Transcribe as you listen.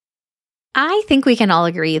I think we can all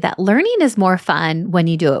agree that learning is more fun when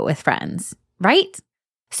you do it with friends, right?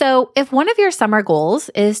 So if one of your summer goals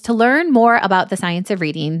is to learn more about the science of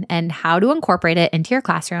reading and how to incorporate it into your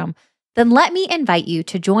classroom, then let me invite you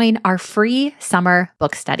to join our free summer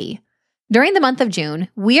book study. During the month of June,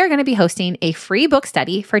 we are going to be hosting a free book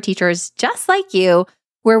study for teachers just like you,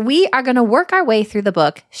 where we are going to work our way through the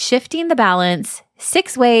book, Shifting the Balance,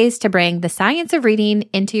 6 Ways to Bring the Science of Reading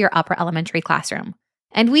into Your Upper Elementary Classroom.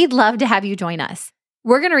 And we'd love to have you join us.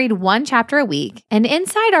 We're going to read 1 chapter a week, and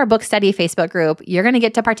inside our book study Facebook group, you're going to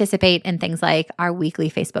get to participate in things like our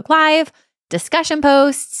weekly Facebook Live, discussion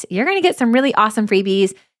posts, you're going to get some really awesome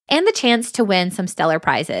freebies, and the chance to win some stellar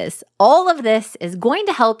prizes. All of this is going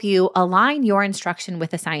to help you align your instruction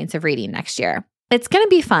with the science of reading next year. It's going to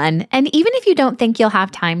be fun, and even if you don't think you'll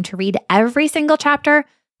have time to read every single chapter,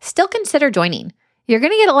 still consider joining. You're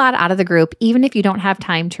going to get a lot out of the group, even if you don't have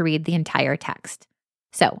time to read the entire text.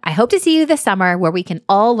 So I hope to see you this summer where we can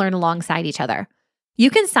all learn alongside each other. You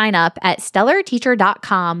can sign up at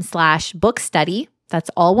stellarteacher.com/bookstudy.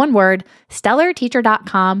 That's all one word,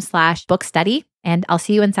 stellarteacher.com/bookstudy, and I'll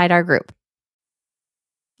see you inside our group.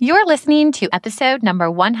 You're listening to episode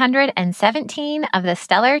number 117 of the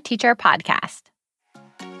Stellar Teacher Podcast.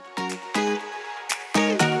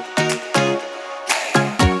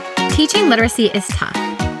 Teaching literacy is tough,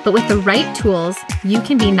 but with the right tools, you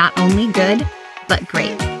can be not only good, but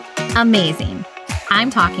great. Amazing. I'm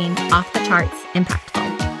talking off the charts impactful.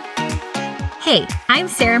 Hey, I'm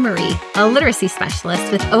Sarah Marie, a literacy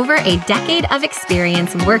specialist with over a decade of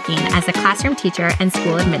experience working as a classroom teacher and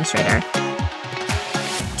school administrator.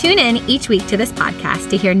 Tune in each week to this podcast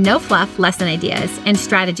to hear no-fluff lesson ideas and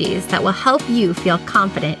strategies that will help you feel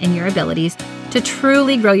confident in your abilities to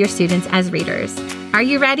truly grow your students as readers. Are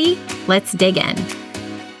you ready? Let's dig in.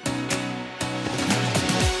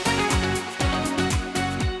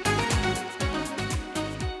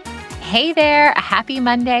 Hey there, happy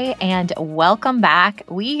Monday and welcome back.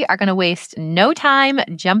 We are going to waste no time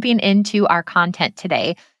jumping into our content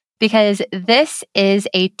today because this is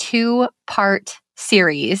a 2-part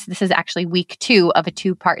series. This is actually week 2 of a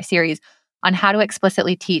 2-part series on how to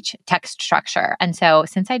explicitly teach text structure. And so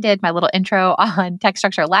since I did my little intro on text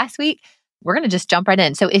structure last week, we're going to just jump right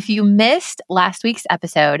in. So if you missed last week's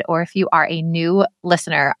episode, or if you are a new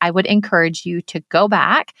listener, I would encourage you to go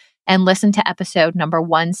back and listen to episode number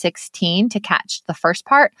 116 to catch the first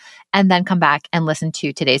part, and then come back and listen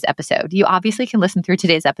to today's episode. You obviously can listen through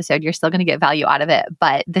today's episode. You're still going to get value out of it,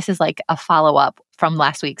 but this is like a follow-up from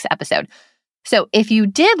last week's episode. So if you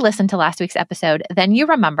did listen to last week's episode, then you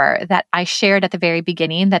remember that I shared at the very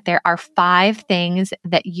beginning that there are 5 things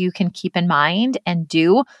that you can keep in mind and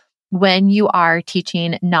do when you are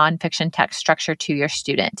teaching nonfiction text structure to your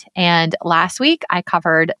student. And last week, I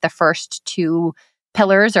covered the first 2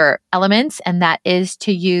 pillars or elements, and that is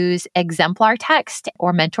to use exemplar text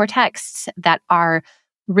or mentor texts that are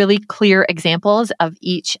really clear examples of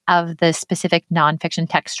each of the specific nonfiction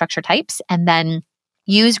text structure types, and then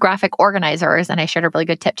use graphic organizers. And I shared a really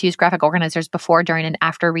good tip to use graphic organizers before, during, and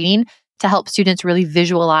after reading to help students really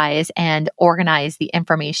visualize and organize the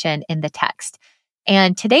information in the text.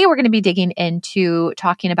 And today we're going to be digging into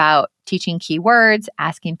talking about teaching keywords,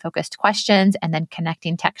 asking focused questions, and then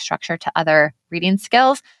connecting text structure to other reading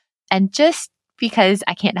skills. And just because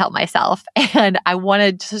I can't help myself and I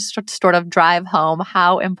wanted to sort of drive home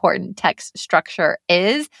how important text structure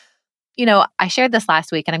is, you know, I shared this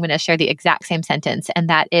last week and I'm going to share the exact same sentence. And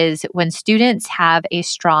that is, when students have a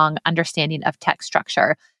strong understanding of text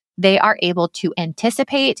structure, they are able to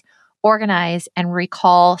anticipate, organize, and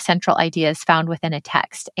recall central ideas found within a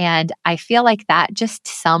text. And I feel like that just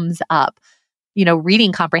sums up, you know,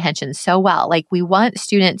 reading comprehension so well. Like, we want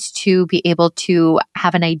students to be able to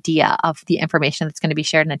have an idea of the information that's going to be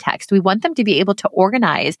shared in a text. We want them to be able to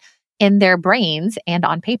organize in their brains and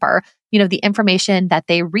on paper, you know, the information that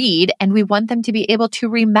they read. And we want them to be able to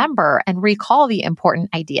remember and recall the important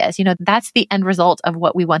ideas. You know, that's the end result of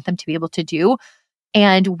what we want them to be able to do.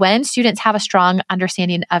 And when students have a strong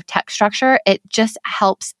understanding of text structure, it just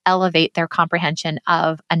helps elevate their comprehension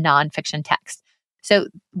of a nonfiction text. So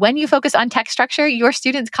when you focus on text structure, your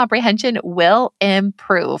students' comprehension will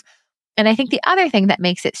improve. And I think the other thing that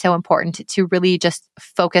makes it so important to really just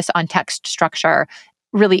focus on text structure,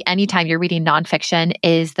 really anytime you're reading nonfiction,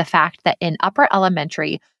 is the fact that in upper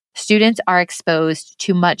elementary, students are exposed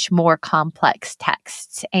to much more complex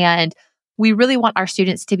texts. And we really want our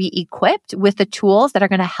students to be equipped with the tools that are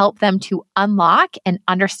going to help them to unlock and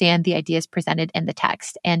understand the ideas presented in the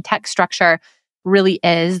text. And text structure really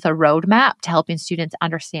is the roadmap to helping students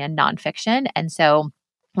understand nonfiction. And so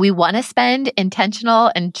we want to spend intentional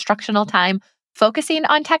instructional time focusing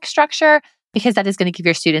on text structure because that is going to give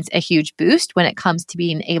your students a huge boost when it comes to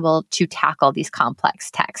being able to tackle these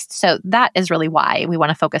complex texts. So that is really why we want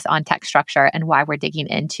to focus on text structure and why we're digging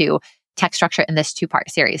into text structure in this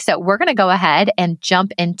 2-part series. So we're going to go ahead and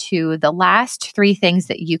jump into the last 3 things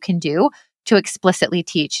that you can do to explicitly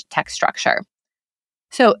teach text structure.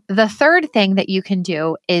 So the third thing that you can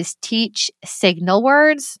do is teach signal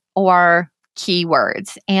words or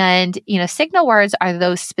keywords. And, signal words are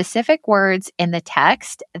those specific words in the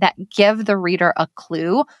text that give the reader a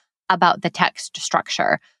clue about the text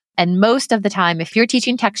structure. And most of the time, if you're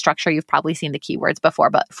teaching text structure, you've probably seen the keywords before.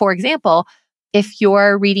 But for example, if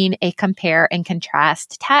you're reading a compare and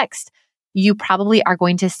contrast text, you probably are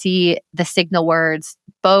going to see the signal words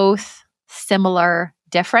both, similar,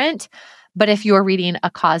 different. But if you're reading a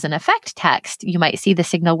cause and effect text, you might see the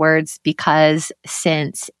signal words because,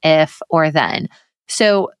 since, if, or then.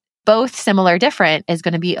 So both, similar, different is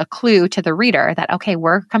going to be a clue to the reader that, okay,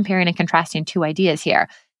 we're comparing and contrasting 2 ideas here.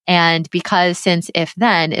 And because, since, if,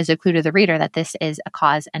 then is a clue to the reader that this is a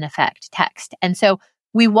cause and effect text. And so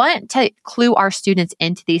we want to clue our students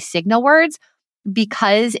into these signal words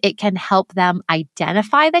because it can help them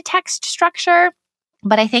identify the text structure.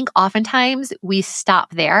 But I think oftentimes we stop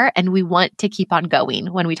there and we want to keep on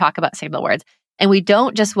going when we talk about signal words. And we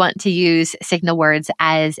don't just want to use signal words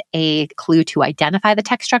as a clue to identify the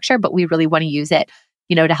text structure, but we really want to use it,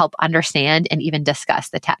 to help understand and even discuss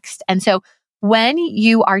the text. And so when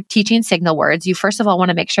you are teaching signal words, you first of all want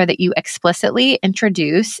to make sure that you explicitly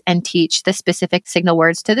introduce and teach the specific signal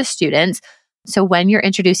words to the students. So when you're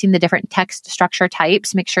introducing the different text structure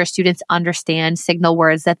types, make sure students understand signal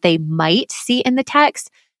words that they might see in the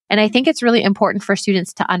text. And I think it's really important for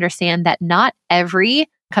students to understand that not every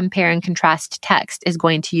compare and contrast text is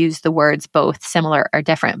going to use the words both, similar, or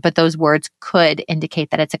different, but those words could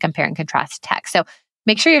indicate that it's a compare and contrast text. So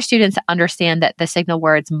make sure your students understand that the signal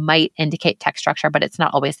words might indicate text structure, but it's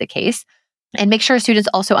not always the case. And make sure students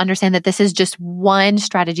also understand that this is just one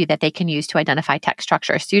strategy that they can use to identify text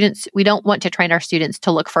structure. We don't want to train our students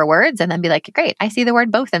to look for words and then be like, great, I see the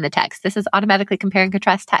word both in the text. This is automatically compare and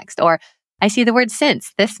contrast text. Or I see the word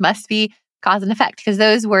since. This must be cause and effect, because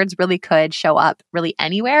those words really could show up really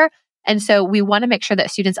anywhere. And so we want to make sure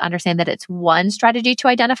that students understand that it's one strategy to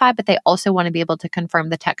identify, but they also want to be able to confirm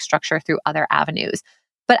the text structure through other avenues.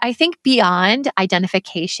 But I think beyond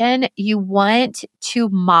identification, you want to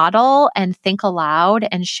model and think aloud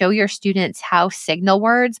and show your students how signal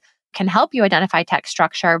words can help you identify text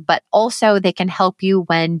structure, but also they can help you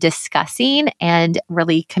when discussing and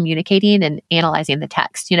really communicating and analyzing the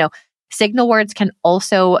text. Signal words can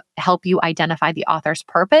also help you identify the author's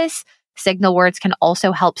purpose. Signal words can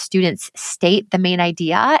also help students state the main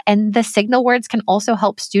idea, and the signal words can also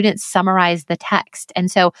help students summarize the text.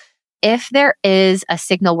 And so if there is a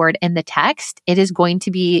signal word in the text, it is going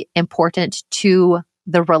to be important to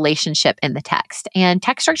the relationship in the text. And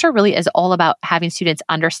text structure really is all about having students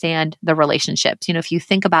understand the relationships. If you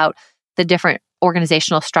think about the different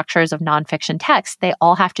organizational structures of nonfiction text, they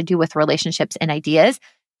all have to do with relationships and ideas.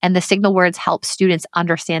 And the signal words help students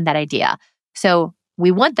understand that idea. So we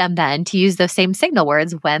want them then to use those same signal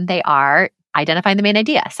words when they are identifying the main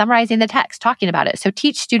idea, summarizing the text, talking about it. So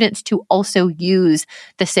teach students to also use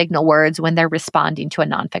the signal words when they're responding to a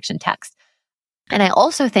nonfiction text. And I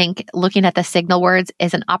also think looking at the signal words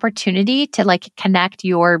is an opportunity to connect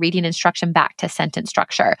your reading instruction back to sentence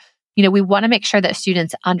structure. We want to make sure that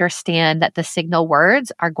students understand that the signal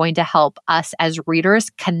words are going to help us as readers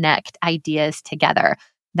connect ideas together.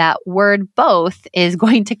 That word both is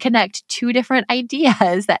going to connect 2 different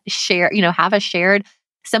ideas that have a shared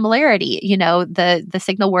similarity. The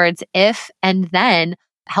signal words if and then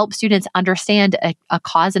help students understand a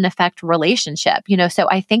cause and effect relationship. So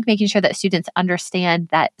I think making sure that students understand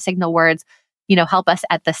that signal words, help us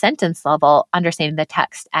at the sentence level, understanding the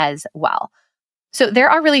text as well. So there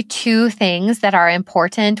are really 2 things that are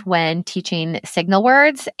important when teaching signal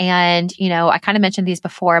words. And, I kind of mentioned these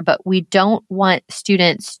before, but we don't want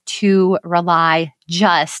students to rely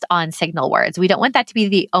just on signal words. We don't want that to be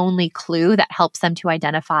the only clue that helps them to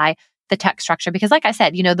identify the text structure. Because like I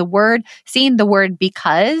said, seeing the word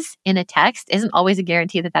because in a text isn't always a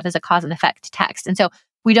guarantee that that is a cause and effect text. And so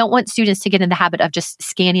we don't want students to get in the habit of just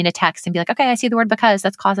scanning a text and be like, okay, I see the word because,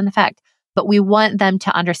 that's cause and effect. But we want them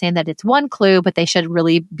to understand that it's one clue, but they should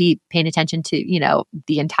really be paying attention to,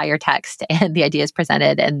 the entire text and the ideas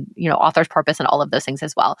presented and, author's purpose and all of those things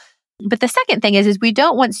as well. But the second thing is we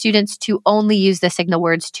don't want students to only use the signal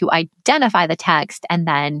words to identify the text and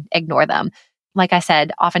then ignore them. Like I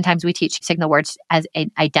said, oftentimes we teach signal words as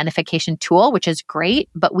an identification tool, which is great,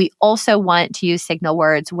 but we also want to use signal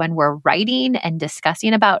words when we're writing and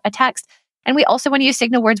discussing about a text And we also want to use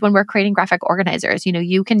signal words when we're creating graphic organizers.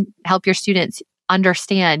 You can help your students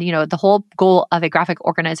understand, the whole goal of a graphic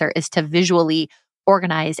organizer is to visually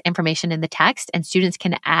organize information in the text, and students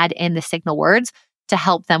can add in the signal words to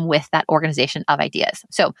help them with that organization of ideas.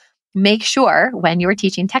 So make sure when you're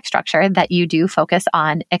teaching text structure that you do focus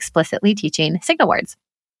on explicitly teaching signal words.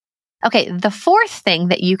 Okay, the fourth thing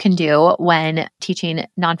that you can do when teaching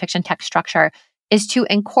nonfiction text structure is to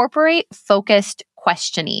incorporate focused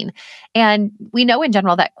questioning. And we know in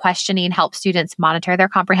general that questioning helps students monitor their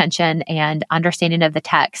comprehension and understanding of the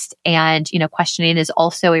text. And, questioning is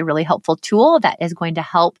also a really helpful tool that is going to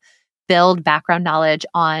help build background knowledge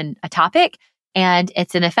on a topic. And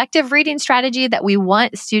it's an effective reading strategy that we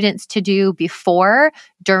want students to do before,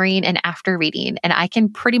 during, and after reading. And I can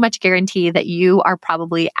pretty much guarantee that you are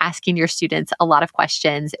probably asking your students a lot of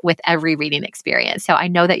questions with every reading experience. So I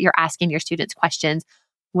know that you're asking your students questions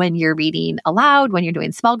when you're reading aloud, when you're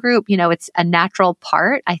doing small group. It's a natural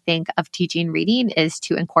part, I think, of teaching reading is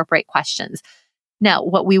to incorporate questions. Now,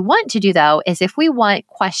 what we want to do though, is if we want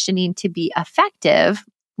questioning to be effective,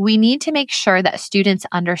 we need to make sure that students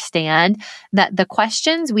understand that the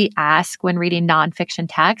questions we ask when reading nonfiction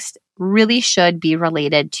text really should be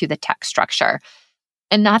related to the text structure.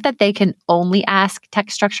 And not that they can only ask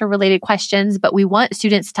text structure related questions, but we want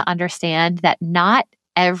students to understand that not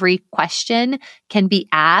every question can be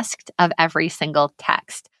asked of every single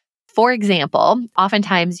text. For example,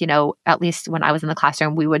 oftentimes, at least when I was in the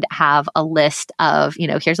classroom, we would have a list of,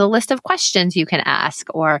 here's a list of questions you can ask,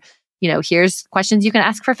 or here's questions you can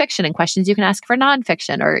ask for fiction and questions you can ask for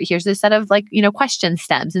nonfiction, or here's a set of question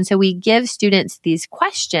stems. And so we give students these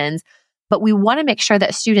questions, but we want to make sure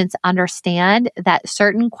that students understand that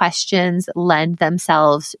certain questions lend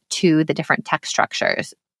themselves to the different text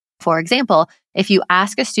structures. For example, if you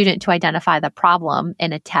ask a student to identify the problem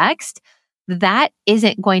in a text, that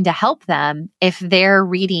isn't going to help them if they're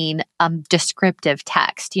reading descriptive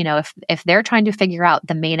text. If they're trying to figure out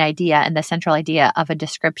the main idea and the central idea of a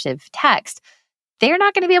descriptive text, they're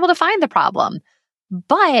not going to be able to find the problem.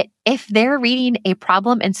 But if they're reading a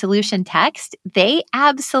problem and solution text, they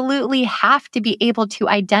absolutely have to be able to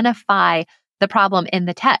identify the problem in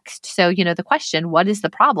the text. So, the question, what is the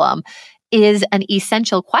problem, is an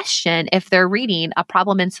essential question if they're reading a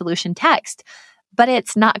problem and solution text. But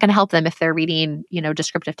it's not going to help them if they're reading,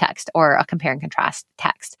 descriptive text or a compare and contrast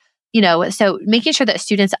text. So making sure that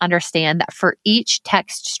students understand that for each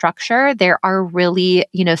text structure, there are really,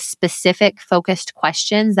 specific focused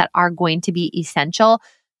questions that are going to be essential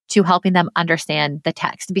to helping them understand the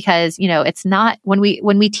text. Because, it's not, when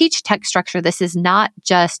we teach text structure, this is not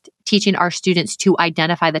just teaching our students to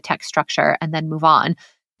identify the text structure and then move on.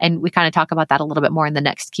 And we kind of talk about that a little bit more in the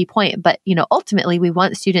next key point. But, ultimately, we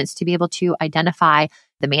want students to be able to identify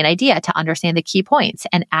the main idea, to understand the key points,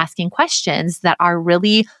 and asking questions that are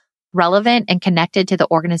really relevant and connected to the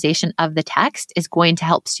organization of the text is going to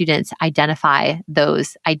help students identify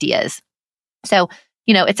those ideas. So,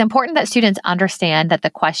 it's important that students understand that the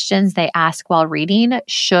questions they ask while reading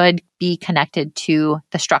should be connected to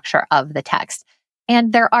the structure of the text.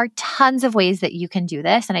 And there are tons of ways that you can do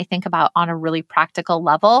this. And I think about on a really practical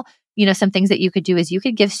level, some things that you could do is you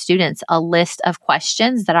could give students a list of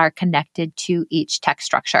questions that are connected to each text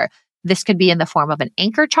structure. This could be in the form of an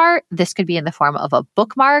anchor chart. This could be in the form of a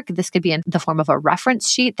bookmark. This could be in the form of a reference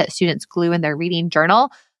sheet that students glue in their reading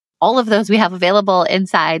journal. All of those we have available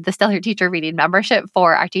inside the Stellar Teacher Reading membership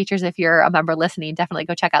for our teachers. If you're a member listening, definitely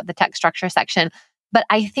go check out the text structure section. But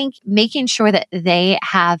I think making sure that they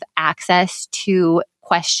have access to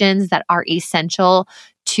questions that are essential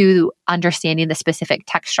to understanding the specific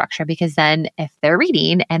text structure, because then if they're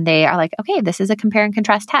reading and they are like, okay, this is a compare and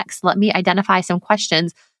contrast text, let me identify some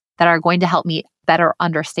questions that are going to help me better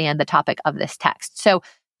understand the topic of this text. So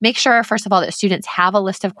make sure, first of all, that students have a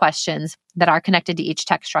list of questions that are connected to each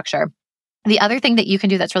text structure. The other thing that you can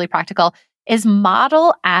do that's really practical is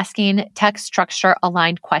model asking text structure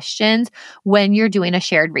aligned questions when you're doing a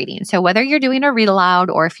shared reading. So whether you're doing a read aloud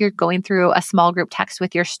or if you're going through a small group text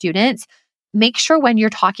with your students, make sure when you're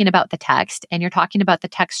talking about the text and you're talking about the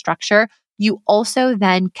text structure, you also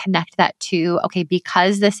then connect that to, okay,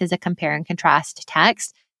 because this is a compare and contrast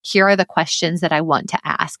text, here are the questions that I want to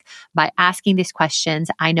ask. By asking these questions,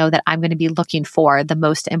 I know that I'm going to be looking for the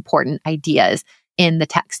most important ideas in the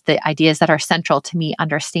text, the ideas that are central to me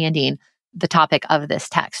understanding the topic of this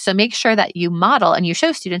text. So make sure that you model and you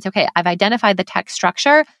show students, okay, I've identified the text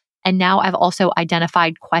structure, and now I've also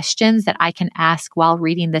identified questions that I can ask while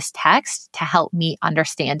reading this text to help me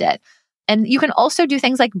understand it. And you can also do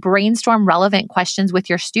things like brainstorm relevant questions with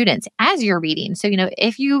your students as you're reading. So,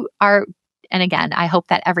 if you are And again, I hope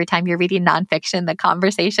that every time you're reading nonfiction, the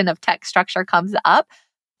conversation of text structure comes up.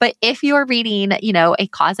 But if you're reading, a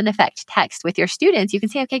cause and effect text with your students, you can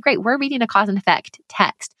say, okay, great, we're reading a cause and effect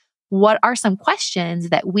text. What are some questions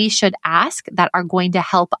that we should ask that are going to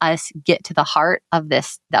help us get to the heart of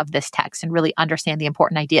this text and really understand the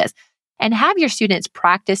important ideas? And have your students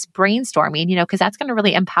practice brainstorming, because that's going to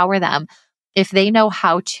really empower them. If they know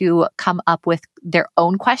how to come up with their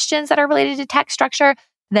own questions that are related to text structure,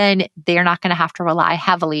 then they're not going to have to rely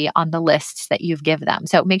heavily on the lists that you've given them.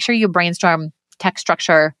 So make sure you brainstorm text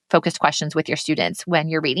structure focused questions with your students when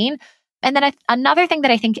you're reading. And then another thing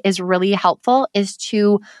that I think is really helpful is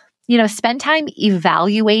to, spend time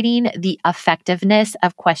evaluating the effectiveness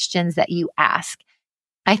of questions that you ask.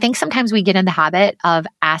 I think sometimes we get in the habit of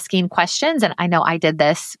asking questions. And I know I did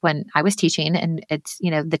this when I was teaching, and it's,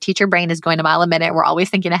 the teacher brain is going a mile a minute. We're always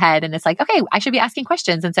thinking ahead, and it's like, okay, I should be asking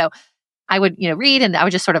questions. And so I would, read, and I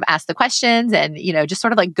would just sort of ask the questions and, just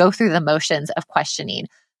sort of like go through the motions of questioning.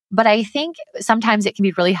 But I think sometimes it can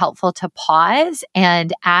be really helpful to pause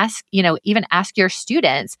and ask, even ask your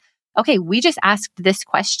students, okay, we just asked this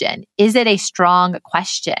question. Is it a strong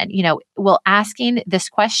question? Will asking this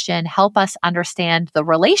question help us understand the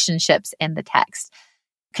relationships in the text?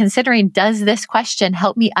 Considering, does this question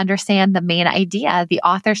help me understand the main idea the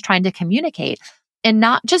author's trying to communicate? And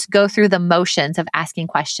not just go through the motions of asking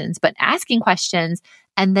questions, but asking questions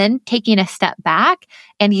and then taking a step back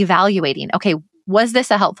and evaluating, okay, was this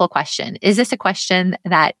a helpful question? Is this a question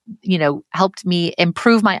that, helped me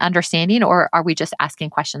improve my understanding, or are we just asking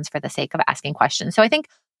questions for the sake of asking questions? So I think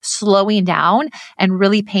slowing down and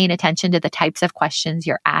really paying attention to the types of questions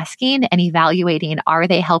you're asking and evaluating, are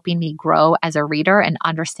they helping me grow as a reader and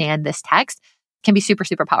understand this text, can be super,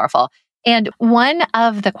 super powerful. And one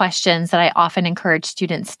of the questions that I often encourage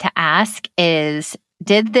students to ask is,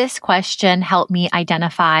 did this question help me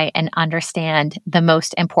identify and understand the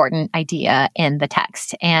most important idea in the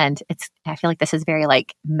text? And I feel like this is very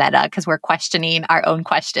like meta because we're questioning our own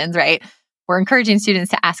questions, right? We're encouraging students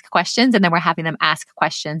to ask questions, and then we're having them ask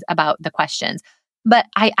questions about the questions. But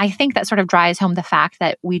I think that sort of drives home the fact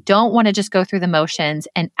that we don't want to just go through the motions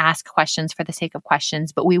and ask questions for the sake of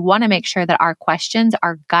questions, but we want to make sure that our questions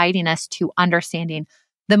are guiding us to understanding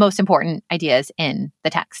the most important ideas in the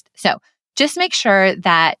text. So just make sure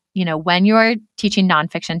that, when you're teaching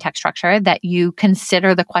nonfiction text structure, that you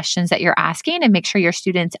consider the questions that you're asking and make sure your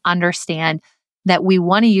students understand that we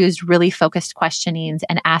want to use really focused questionings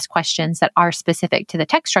and ask questions that are specific to the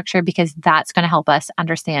text structure, because that's going to help us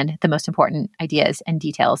understand the most important ideas and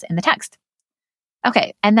details in the text.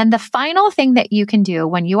 Okay. And then the final thing that you can do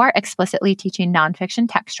when you are explicitly teaching nonfiction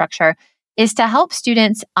text structure is to help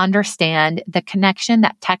students understand the connection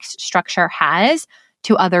that text structure has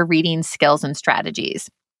to other reading skills and strategies.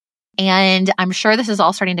 And I'm sure this is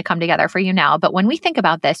all starting to come together for you now. But when we think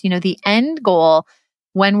about this, the end goal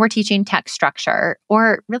when we're teaching text structure,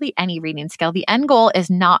 or really any reading skill, the end goal is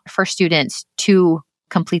not for students to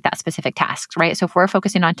complete that specific task, right? So if we're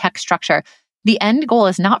focusing on text structure, the end goal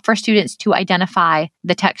is not for students to identify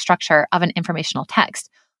the text structure of an informational text.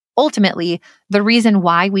 Ultimately, the reason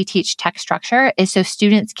why we teach text structure is so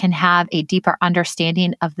students can have a deeper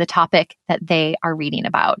understanding of the topic that they are reading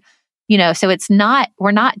about. So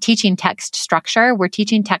we're not teaching text structure, we're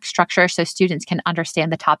teaching text structure so students can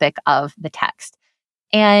understand the topic of the text.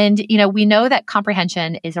 And, we know that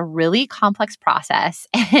comprehension is a really complex process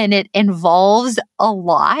and it involves a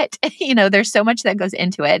lot. There's so much that goes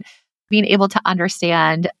into it. Being able to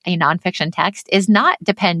understand a nonfiction text is not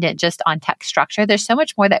dependent just on text structure. There's so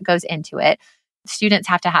much more that goes into it. Students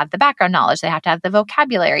have to have the background knowledge. They have to have the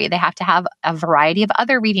vocabulary. They have to have a variety of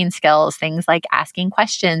other reading skills, things like asking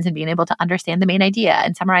questions and being able to understand the main idea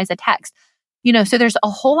and summarize a text. So there's a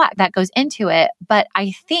whole lot that goes into it. But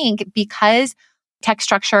I think because text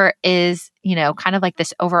structure is, kind of like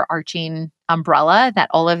this overarching umbrella that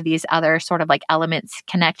all of these other sort of like elements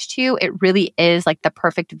connect to, it really is like the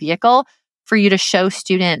perfect vehicle for you to show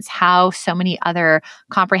students how so many other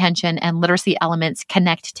comprehension and literacy elements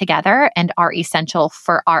connect together and are essential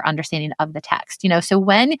for our understanding of the text. So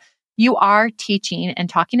when you are teaching and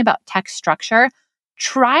talking about text structure,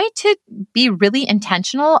 try to be really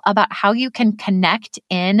intentional about how you can connect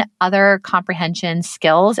in other comprehension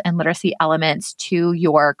skills and literacy elements to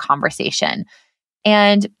your conversation.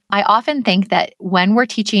 And I often think that when we're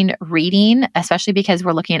teaching reading, especially because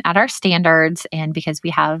we're looking at our standards and because we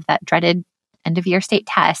have that dreaded end of year state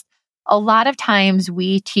test, a lot of times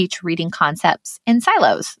we teach reading concepts in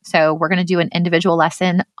silos. So we're going to do an individual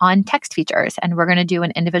lesson on text features, and we're going to do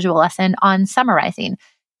an individual lesson on summarizing,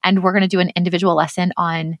 and we're going to do an individual lesson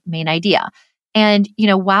on main idea. And,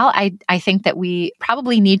 while I think that we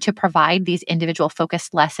probably need to provide these individual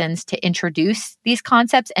focused lessons to introduce these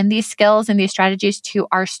concepts and these skills and these strategies to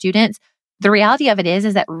our students, the reality of it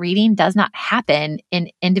is that reading does not happen in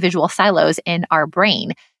individual silos in our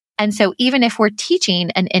brain. And so even if we're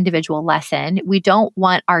teaching an individual lesson, we don't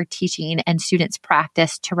want our teaching and students'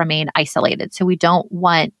 practice to remain isolated. So we don't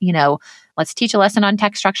want, let's teach a lesson on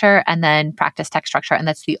text structure and then practice text structure. And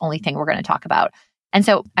that's the only thing we're going to talk about. And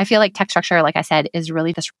so I feel like text structure, like I said, is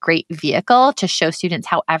really this great vehicle to show students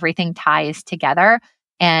how everything ties together.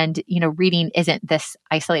 And, reading isn't this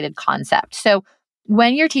isolated concept. So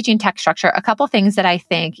when you're teaching text structure, a couple things that I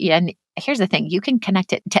think, and here's the thing, you can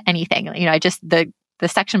connect it to anything. The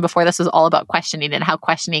section before this was all about questioning and how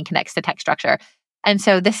questioning connects to text structure. And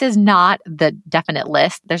so this is not the definite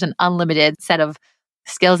list. There's an unlimited set of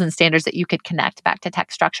skills and standards that you could connect back to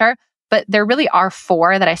text structure. But there really are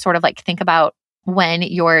 4 that I sort of think about when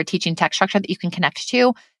you're teaching text structure that you can connect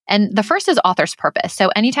to. And the first is author's purpose. So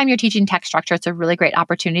anytime you're teaching text structure, it's a really great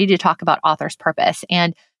opportunity to talk about author's purpose.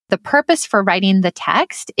 And the purpose for writing the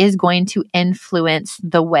text is going to influence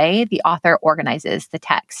the way the author organizes the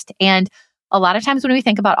text. And a lot of times when we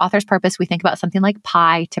think about author's purpose, we think about something like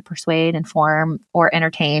PIE, to persuade, inform, or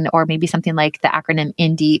entertain, or maybe something like the acronym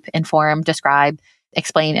INDEEP, inform, describe,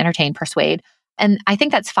 explain, entertain, persuade. And I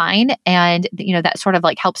think that's fine. And, that sort of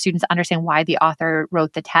helps students understand why the author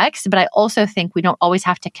wrote the text. But I also think we don't always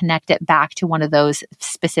have to connect it back to one of those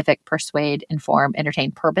specific persuade, inform,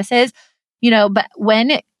 entertain purposes. But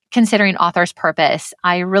when considering author's purpose,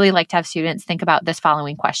 I really like to have students think about this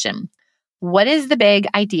following question. What is the big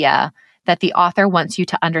idea that the author wants you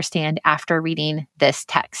to understand after reading this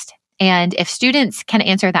text? And if students can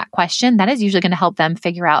answer that question, that is usually going to help them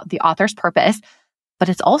figure out the author's purpose, but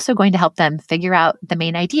it's also going to help them figure out the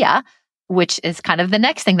main idea, which is kind of the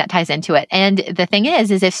next thing that ties into it. And the thing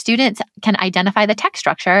is if students can identify the text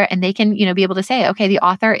structure and they can, be able to say, okay, the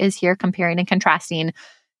author is here comparing and contrasting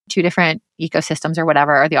 2 different ecosystems or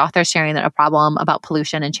whatever, or the author's sharing a problem about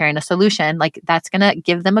pollution and sharing a solution, that's going to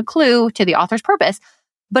give them a clue to the author's purpose,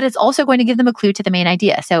 but it's also going to give them a clue to the main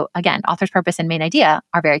idea. So again, author's purpose and main idea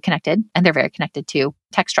are very connected, and they're very connected to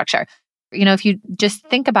text structure. If you just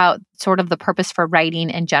think about sort of the purpose for writing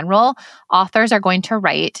in general, authors are going to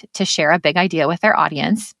write to share a big idea with their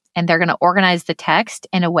audience, and they're going to organize the text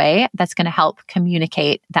in a way that's going to help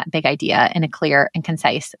communicate that big idea in a clear and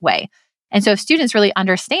concise way. And so if students really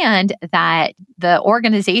understand that the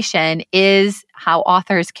organization is how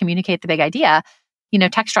authors communicate the big idea,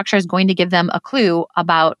 text structure is going to give them a clue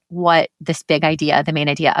about what this big idea, the main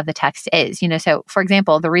idea of the text is. So for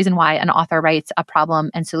example, the reason why an author writes a problem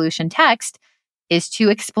and solution text is to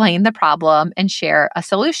explain the problem and share a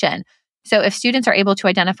solution. So if students are able to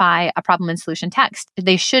identify a problem and solution text,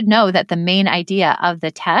 they should know that the main idea of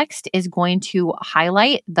the text is going to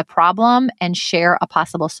highlight the problem and share a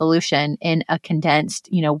possible solution in a condensed,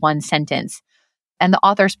 1 sentence. And the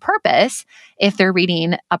author's purpose, if they're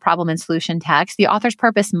reading a problem and solution text, the author's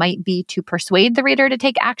purpose might be to persuade the reader to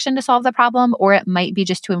take action to solve the problem, or it might be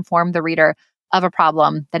just to inform the reader of a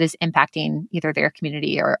problem that is impacting either their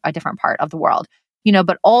community or a different part of the world.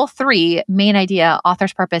 But all 3, main idea,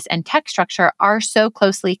 author's purpose, and text structure, are so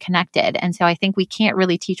closely connected. And so I think we can't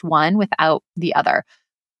really teach one without the other.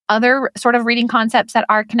 Other sort of reading concepts that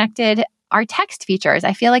are connected are text features.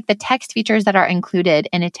 I feel like the text features that are included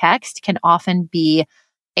in a text can often be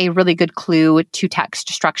a really good clue to text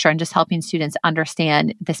structure and just helping students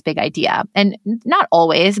understand this big idea. And not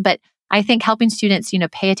always, but I think helping students,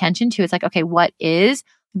 pay attention to, it's okay, what is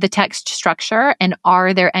the text structure? And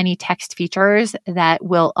are there any text features that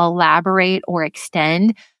will elaborate or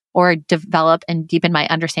extend or develop and deepen my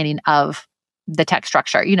understanding of the text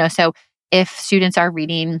structure? So if students are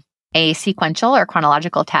reading a sequential or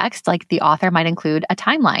chronological text, the author might include a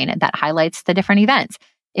timeline that highlights the different events.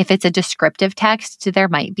 If it's a descriptive text, there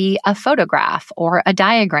might be a photograph or a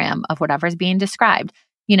diagram of whatever is being described.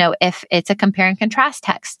 If it's a compare and contrast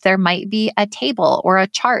text, there might be a table or a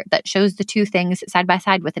chart that shows the 2 things side by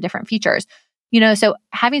side with the different features. So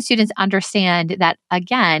having students understand that,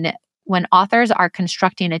 again, when authors are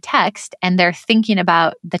constructing a text and they're thinking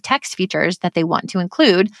about the text features that they want to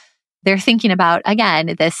include, they're thinking about,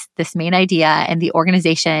 again, this main idea and the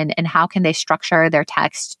organization and how can they structure their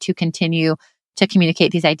text to continue to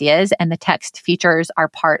communicate these ideas. And the text features are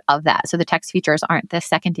part of that. So the text features aren't the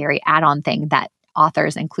secondary add-on thing that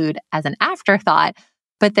authors include as an afterthought,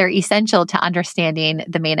 but they're essential to understanding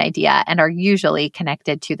the main idea and are usually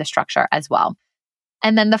connected to the structure as well.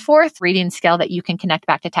 And then the 4th reading skill that you can connect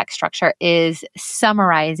back to text structure is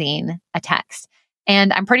summarizing a text.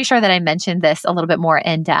 And I'm pretty sure that I mentioned this a little bit more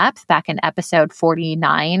in depth back in episode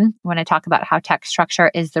 49 when I talk about how text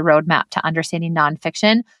structure is the roadmap to understanding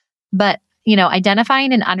nonfiction. But,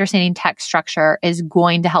 identifying and understanding text structure is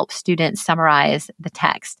going to help students summarize the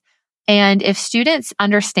text. And if students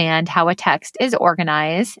understand how a text is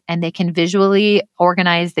organized and they can visually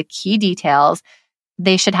organize the key details,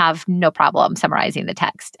 they should have no problem summarizing the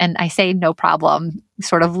text. And I say no problem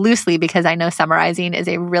sort of loosely because I know summarizing is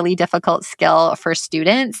a really difficult skill for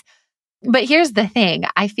students. But here's the thing.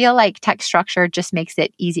 I feel like text structure just makes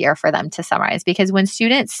it easier for them to summarize because when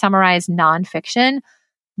students summarize nonfiction,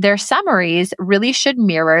 their summaries really should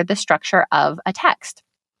mirror the structure of a text.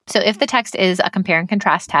 So if the text is a compare and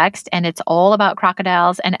contrast text and it's all about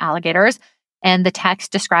crocodiles and alligators, and the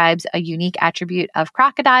text describes a unique attribute of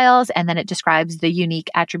crocodiles, and then it describes the unique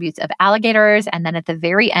attributes of alligators, and then at the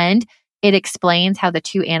very end, it explains how the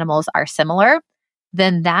two animals are similar,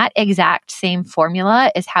 then that exact same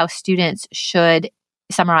formula is how students should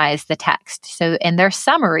summarize the text. So in their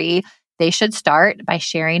summary, they should start by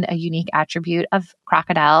sharing a unique attribute of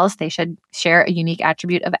crocodiles. They should share a unique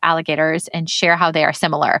attribute of alligators and share how they are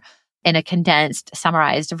similar in a condensed,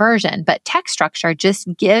 summarized version. But text structure just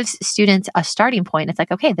gives students a starting point. It's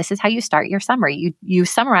like, okay, this is how you start your summary. You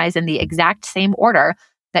summarize in the exact same order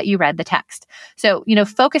that you read the text. So,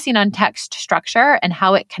 focusing on text structure and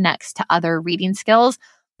how it connects to other reading skills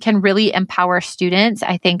can really empower students,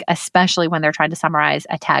 I think, especially when they're trying to summarize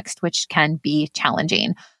a text, which can be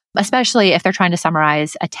challenging, especially if they're trying to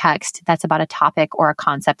summarize a text that's about a topic or a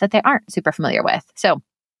concept that they aren't super familiar with. So,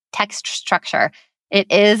 text structure. It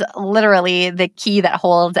is literally the key that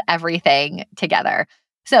holds everything together.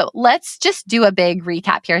 So let's just do a big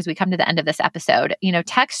recap here as we come to the end of this episode.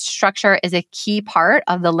 Text structure is a key part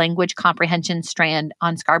of the language comprehension strand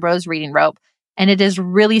on Scarborough's reading rope. And it is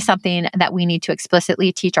really something that we need to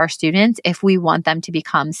explicitly teach our students if we want them to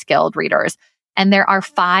become skilled readers. And there are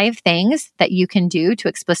 5 things that you can do to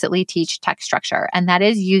explicitly teach text structure. And that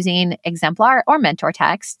is using exemplar or mentor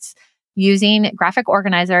texts, using graphic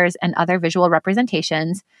organizers and other visual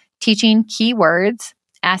representations, teaching keywords,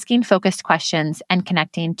 asking focused questions, and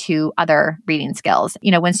connecting to other reading skills.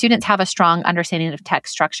 When students have a strong understanding of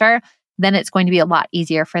text structure, then it's going to be a lot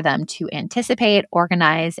easier for them to anticipate,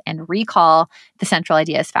 organize, and recall the central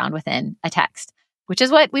ideas found within a text, which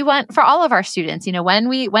is what we want for all of our students.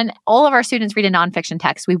 When all of our students read a nonfiction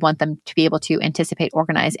text, we want them to be able to anticipate,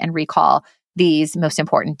 organize, and recall these most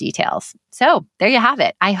important details. So there you have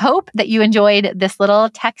it. I hope that you enjoyed this little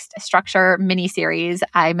text structure mini series.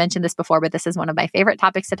 I mentioned this before, but this is one of my favorite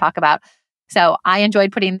topics to talk about. So I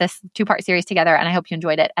enjoyed putting this 2-part series together, and I hope you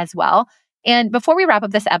enjoyed it as well. And before we wrap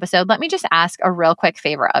up this episode, let me just ask a real quick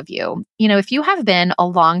favor of you. If you have been a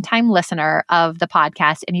longtime listener of the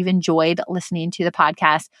podcast and you've enjoyed listening to the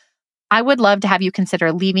podcast, I would love to have you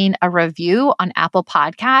consider leaving a review on Apple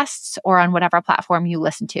Podcasts or on whatever platform you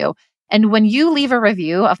listen to. And when you leave a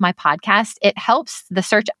review of my podcast, it helps the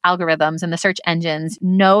search algorithms and the search engines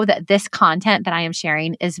know that this content that I am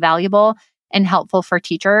sharing is valuable and helpful for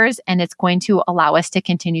teachers. And it's going to allow us to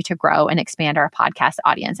continue to grow and expand our podcast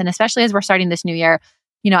audience. And especially as we're starting this new year,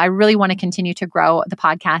 I really want to continue to grow the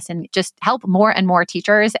podcast and just help more and more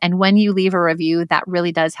teachers. And when you leave a review, that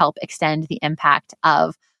really does help extend the impact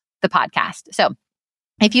of the podcast. So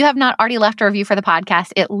if you have not already left a review for the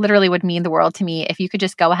podcast, it literally would mean the world to me if you could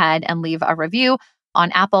just go ahead and leave a review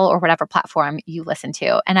on Apple or whatever platform you listen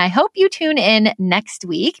to. And I hope you tune in next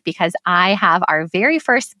week because I have our very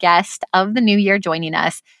first guest of the new year joining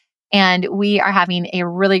us. And we are having a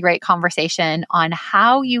really great conversation on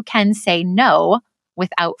how you can say no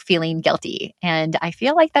without feeling guilty. And I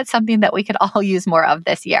feel like that's something that we could all use more of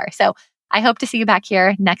this year. So I hope to see you back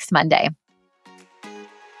here next Monday.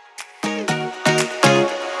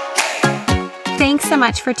 Thanks so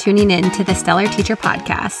much for tuning in to the Stellar Teacher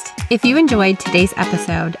Podcast. If you enjoyed today's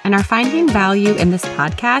episode and are finding value in this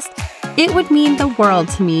podcast, it would mean the world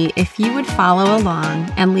to me if you would follow along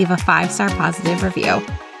and leave a 5-star positive review.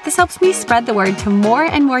 This helps me spread the word to more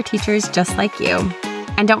and more teachers just like you.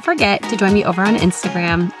 And don't forget to join me over on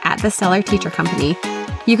Instagram at the Stellar Teacher Company.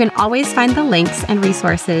 You can always find the links and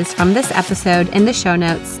resources from this episode in the show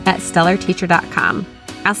notes at stellarteacher.com.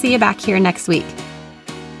 I'll see you back here next week.